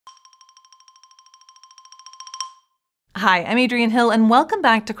Hi, I'm Adrienne Hill, and welcome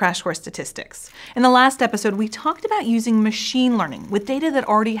back to Crash Course Statistics. In the last episode, we talked about using machine learning with data that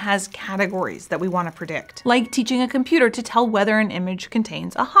already has categories that we want to predict, like teaching a computer to tell whether an image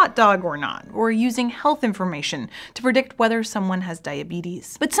contains a hot dog or not, or using health information to predict whether someone has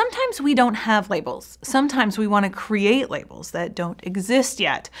diabetes. But sometimes we don't have labels. Sometimes we want to create labels that don't exist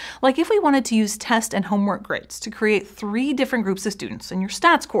yet, like if we wanted to use test and homework grades to create 3 different groups of students in your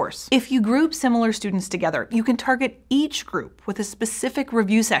stats course. If you group similar students together, you can target each group with a specific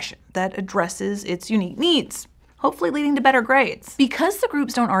review session that addresses its unique needs, hopefully leading to better grades. Because the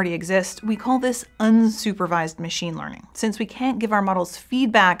groups don't already exist, we call this unsupervised machine learning, since we can't give our models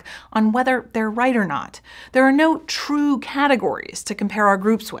feedback on whether they're right or not. There are no true categories to compare our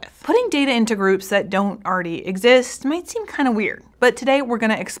groups with. Putting data into groups that don't already exist might seem kind of weird. But today we're going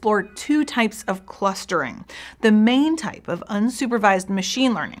to explore 2 types of clustering: the main type of unsupervised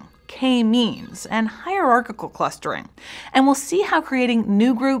machine learning, K-means, and hierarchical clustering. And we'll see how creating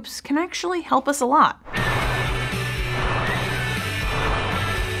new groups can actually help us a lot.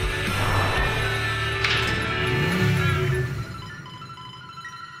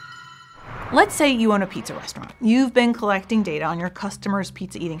 Let's say you own a pizza restaurant. You've been collecting data on your customers'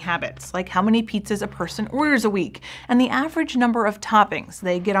 pizza eating habits, like how many pizzas a person orders a week and the average number of toppings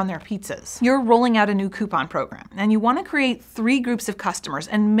they get on their pizzas. You're rolling out a new coupon program, and you want to create 3 groups of customers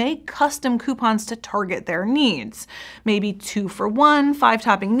and make custom coupons to target their needs. Maybe 2 for 1,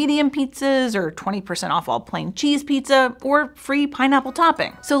 5-topping medium pizzas, or 20% off all plain cheese pizza, or free pineapple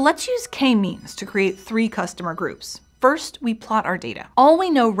topping. So let's use K-means to create 3 customer groups. First, we plot our data. All we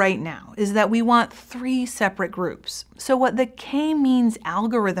know right now is that we want 3 separate groups. So what the K-means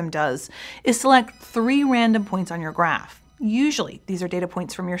algorithm does is select 3 random points on your graph. Usually, these are data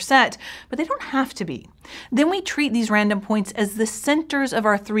points from your set, but they don't have to be. Then we treat these random points as the centers of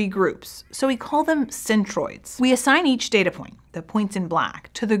our 3 groups, so we call them centroids. We assign each data point, the points in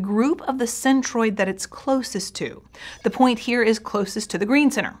black, to the group of the centroid that it's closest to. The point here is closest to the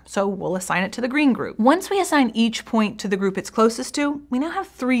green center, so we'll assign it to the green group. Once we assign each point to the group it's closest to, we now have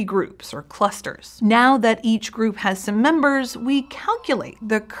 3 groups, or clusters. Now that each group has some members, we calculate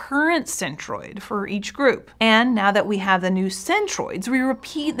the current centroid for each group. And now that we have the new centroids, we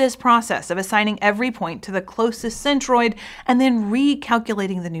repeat this process of assigning every point to the closest centroid and then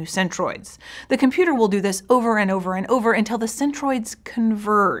recalculating the new centroids. The computer will do this over and over and over until the centroids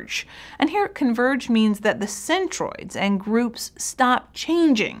converge. And here, converge means that the centroids and groups stop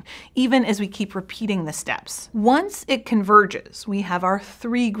changing, even as we keep repeating the steps. Once it converges, we have our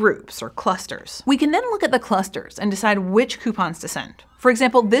 3 groups, or clusters. We can then look at the clusters and decide which coupons to send. For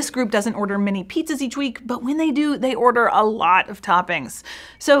example, this group doesn't order many pizzas each week, but when they do, they order a lot of toppings.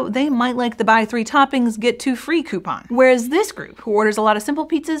 So they might like the buy 3 toppings, get 2 free coupon. Whereas this group, who orders a lot of simple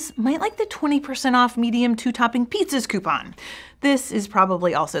pizzas, might like the 20% off medium 2-topping pizzas coupon. This is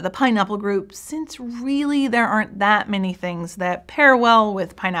probably also the pineapple group, since really there aren't that many things that pair well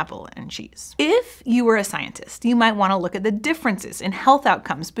with pineapple and cheese. If you were a scientist, you might want to look at the differences in health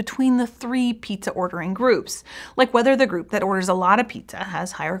outcomes between the 3 pizza ordering groups, like whether the group that orders a lot of pizza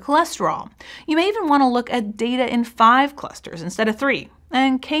has higher cholesterol. You may even want to look at data in 5 clusters instead of 3.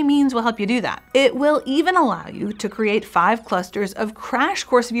 And K-means will help you do that. It will even allow you to create 5 clusters of Crash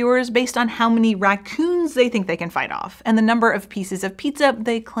Course viewers based on how many raccoons they think they can fight off and the number of pieces of pizza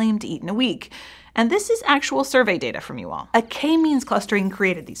they claim to eat in a week. And this is actual survey data from you all. A K-means clustering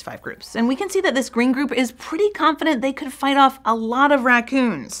created these 5 groups, and we can see that this green group is pretty confident they could fight off a lot of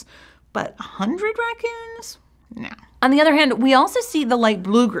raccoons. But 100 raccoons? No. On the other hand, we also see the light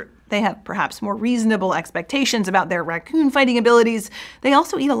blue group. They have perhaps more reasonable expectations about their raccoon fighting abilities. They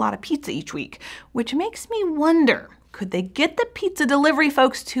also eat a lot of pizza each week, which makes me wonder, could they get the pizza delivery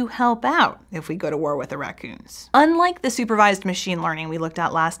folks to help out if we go to war with the raccoons? Unlike the supervised machine learning we looked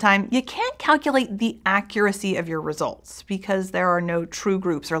at last time, you can't calculate the accuracy of your results because there are no true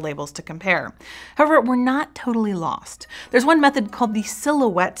groups or labels to compare. However, we're not totally lost. There's one method called the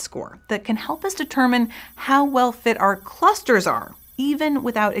silhouette score that can help us determine how well fit our clusters are, even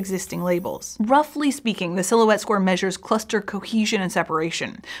without existing labels. Roughly speaking, the silhouette score measures cluster cohesion and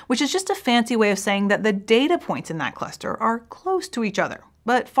separation, which is just a fancy way of saying that the data points in that cluster are close to each other,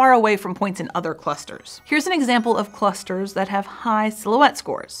 but far away from points in other clusters. Here's an example of clusters that have high silhouette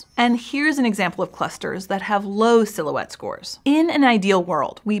scores. And here's an example of clusters that have low silhouette scores. In an ideal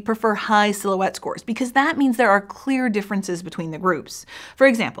world, we prefer high silhouette scores because that means there are clear differences between the groups. For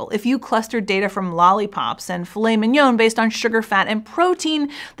example, if you clustered data from lollipops and filet mignon based on sugar, fat, and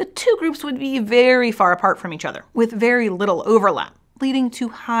protein, the 2 groups would be very far apart from each other, with very little overlap. leading to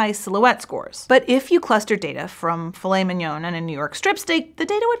high silhouette scores. But if you cluster data from filet mignon and a New York strip steak, the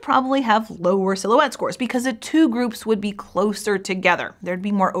data would probably have lower silhouette scores because the two groups would be closer together. There'd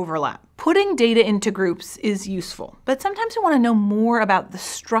be more overlap. Putting data into groups is useful, but sometimes we want to know more about the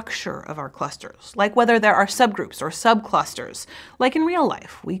structure of our clusters, like whether there are subgroups or subclusters. Like in real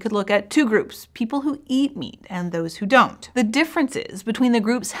life, we could look at two groups, people who eat meat and those who don't. The differences between the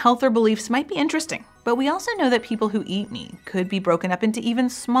groups' health or beliefs might be interesting, but we also know that people who eat meat could be broken up into even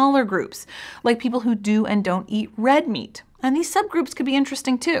smaller groups, like people who do and don't eat red meat. And these subgroups could be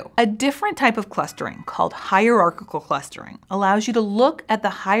interesting too. A different type of clustering, called hierarchical clustering, allows you to look at the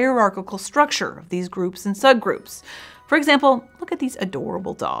hierarchical structure of these groups and subgroups. For example, look at these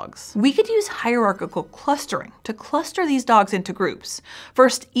adorable dogs. We could use hierarchical clustering to cluster these dogs into groups.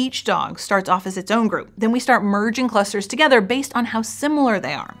 First, each dog starts off as its own group. Then we start merging clusters together based on how similar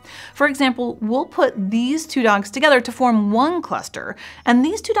they are. For example, we'll put these two dogs together to form one cluster, and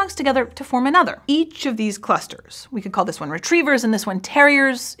these two dogs together to form another. Each of these clusters, we could call this one retrievers and this one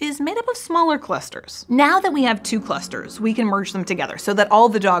terriers, is made up of smaller clusters. Now that we have two clusters, we can merge them together so that all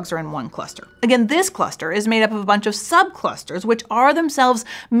the dogs are in one cluster. Again, this cluster is made up of a bunch of subclusters, which are themselves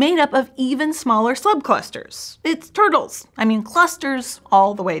made up of even smaller subclusters. It's turtles. I mean clusters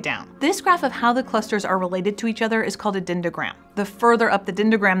all the way down. This graph of how the clusters are related to each other is called a dendrogram. The further up the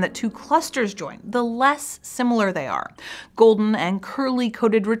dendrogram that two clusters join, the less similar they are. Golden and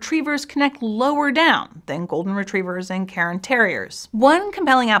curly-coated retrievers connect lower down than golden retrievers and Cairn terriers. One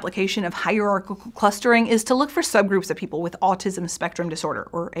compelling application of hierarchical clustering is to look for subgroups of people with autism spectrum disorder,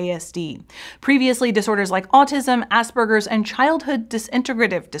 or ASD. Previously, disorders like autism, Asperger's, and childhood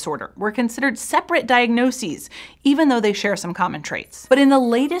disintegrative disorder were considered separate diagnoses, even though they share some common traits. But in the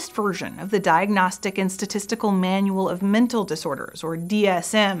latest version of the Diagnostic and Statistical Manual of Mental Disorders, or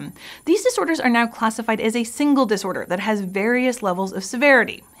DSM, these disorders are now classified as a single disorder that has various levels of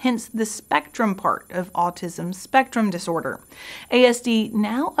severity, hence the spectrum part of autism spectrum disorder. ASD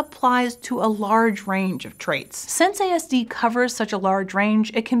now applies to a large range of traits. Since ASD covers such a large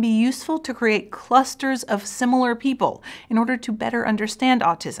range, it can be useful to create clusters of similar people in order to better understand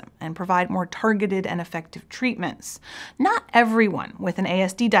autism and provide more targeted and effective treatments. Not everyone with an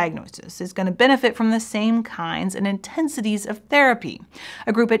ASD diagnosis is going to benefit from the same kinds and intensities of therapy.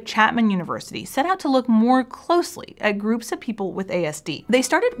 A group at Chapman University set out to look more closely at groups of people with ASD. They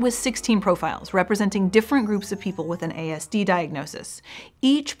started with 16 profiles representing different groups of people with an ASD diagnosis.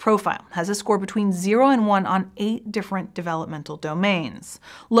 Each profile has a score between 0 and 1 on 8 different developmental domains.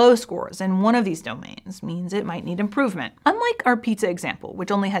 Low scores in one of these domains means it might need improvement. Unlike our pizza example,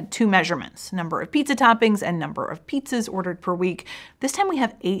 which only had 2 measurements, number of pizza toppings and number of pizzas ordered per week, this time we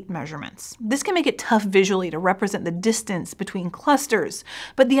have 8 measurements. This can make it tough visually to represent the distance between clusters,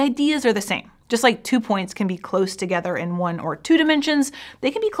 but the ideas are the same. Just like 2 points can be close together in 1 or 2 dimensions,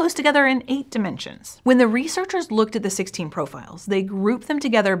 they can be close together in 8 dimensions. When the researchers looked at the 16 profiles, they grouped them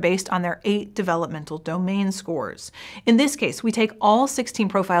together based on their 8 developmental domain scores. In this case, we take all 16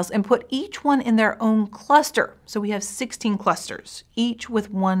 profiles and put each one in their own cluster. So we have 16 clusters, each with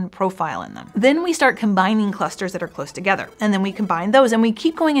 1 profile in them. Then we start combining clusters that are close together, and then we combine those, and we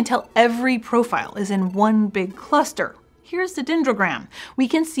keep going until every profile is in one big cluster. Here's the dendrogram. We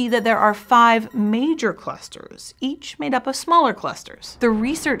can see that there are 5 major clusters, each made up of smaller clusters. The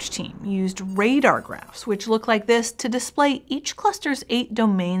research team used radar graphs, which look like this, to display each cluster's 8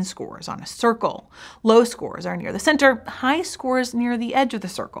 domain scores on a circle. Low scores are near the center, high scores near the edge of the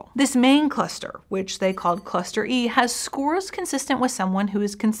circle. This main cluster, which they called cluster E, has scores consistent with someone who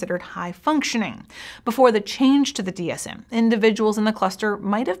is considered high functioning. Before the change to the DSM, individuals in the cluster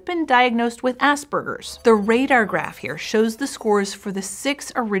might have been diagnosed with Asperger's. The radar graph here shows the scores for the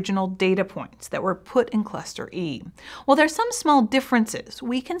 6 original data points that were put in cluster E. While there's some small differences,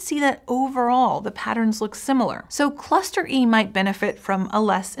 we can see that overall the patterns look similar. So cluster E might benefit from a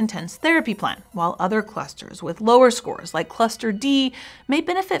less intense therapy plan, while other clusters with lower scores, like cluster D, may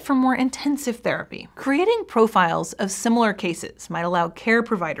benefit from more intensive therapy. Creating profiles of similar cases might allow care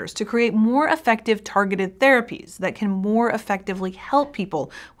providers to create more effective targeted therapies that can more effectively help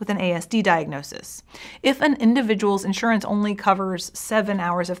people with an ASD diagnosis. If an individual's insurance only covers 7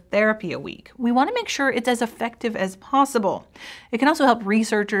 hours of therapy a week, we want to make sure it's as effective as possible. It can also help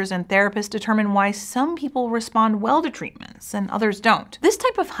researchers and therapists determine why some people respond well to treatments and others don't. This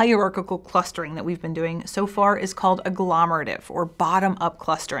type of hierarchical clustering that we've been doing so far is called agglomerative, or bottom-up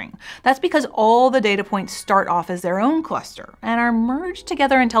clustering. That's because all the data points start off as their own cluster and are merged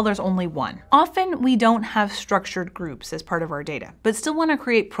together until there's only one. Often we don't have structured groups as part of our data, but still want to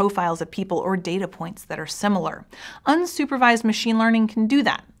create profiles of people or data points that are similar. unsupervised machine learning can do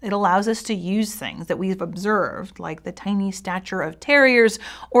that. It allows us to use things that we've observed, like the tiny stature of terriers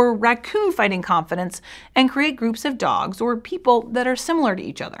or raccoon fighting confidence, and create groups of dogs or people that are similar to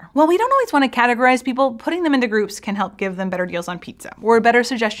each other. While we don't always want to categorize people, putting them into groups can help give them better deals on pizza, or better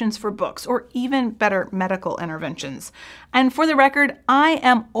suggestions for books, or even better medical interventions. And for the record, I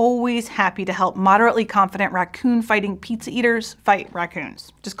am always happy to help moderately confident raccoon fighting pizza eaters fight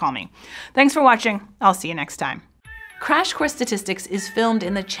raccoons. Just call me. Thanks for watching. I'll see you next time. Crash Course Statistics is filmed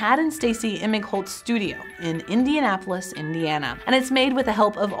in the Chad and Stacy Imigholt studio in Indianapolis, Indiana, and it's made with the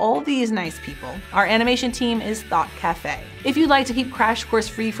help of all these nice people. Our animation team is Thought Cafe. If you'd like to keep Crash Course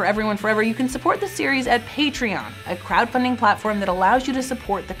free for everyone forever, you can support the series at Patreon, a crowdfunding platform that allows you to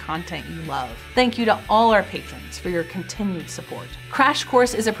support the content you love. Thank you to all our patrons for your continued support. Crash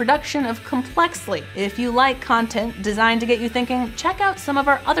Course is a production of Complexly. If you like content designed to get you thinking, check out some of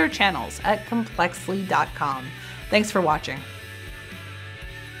our other channels at complexly.com. Thanks for watching.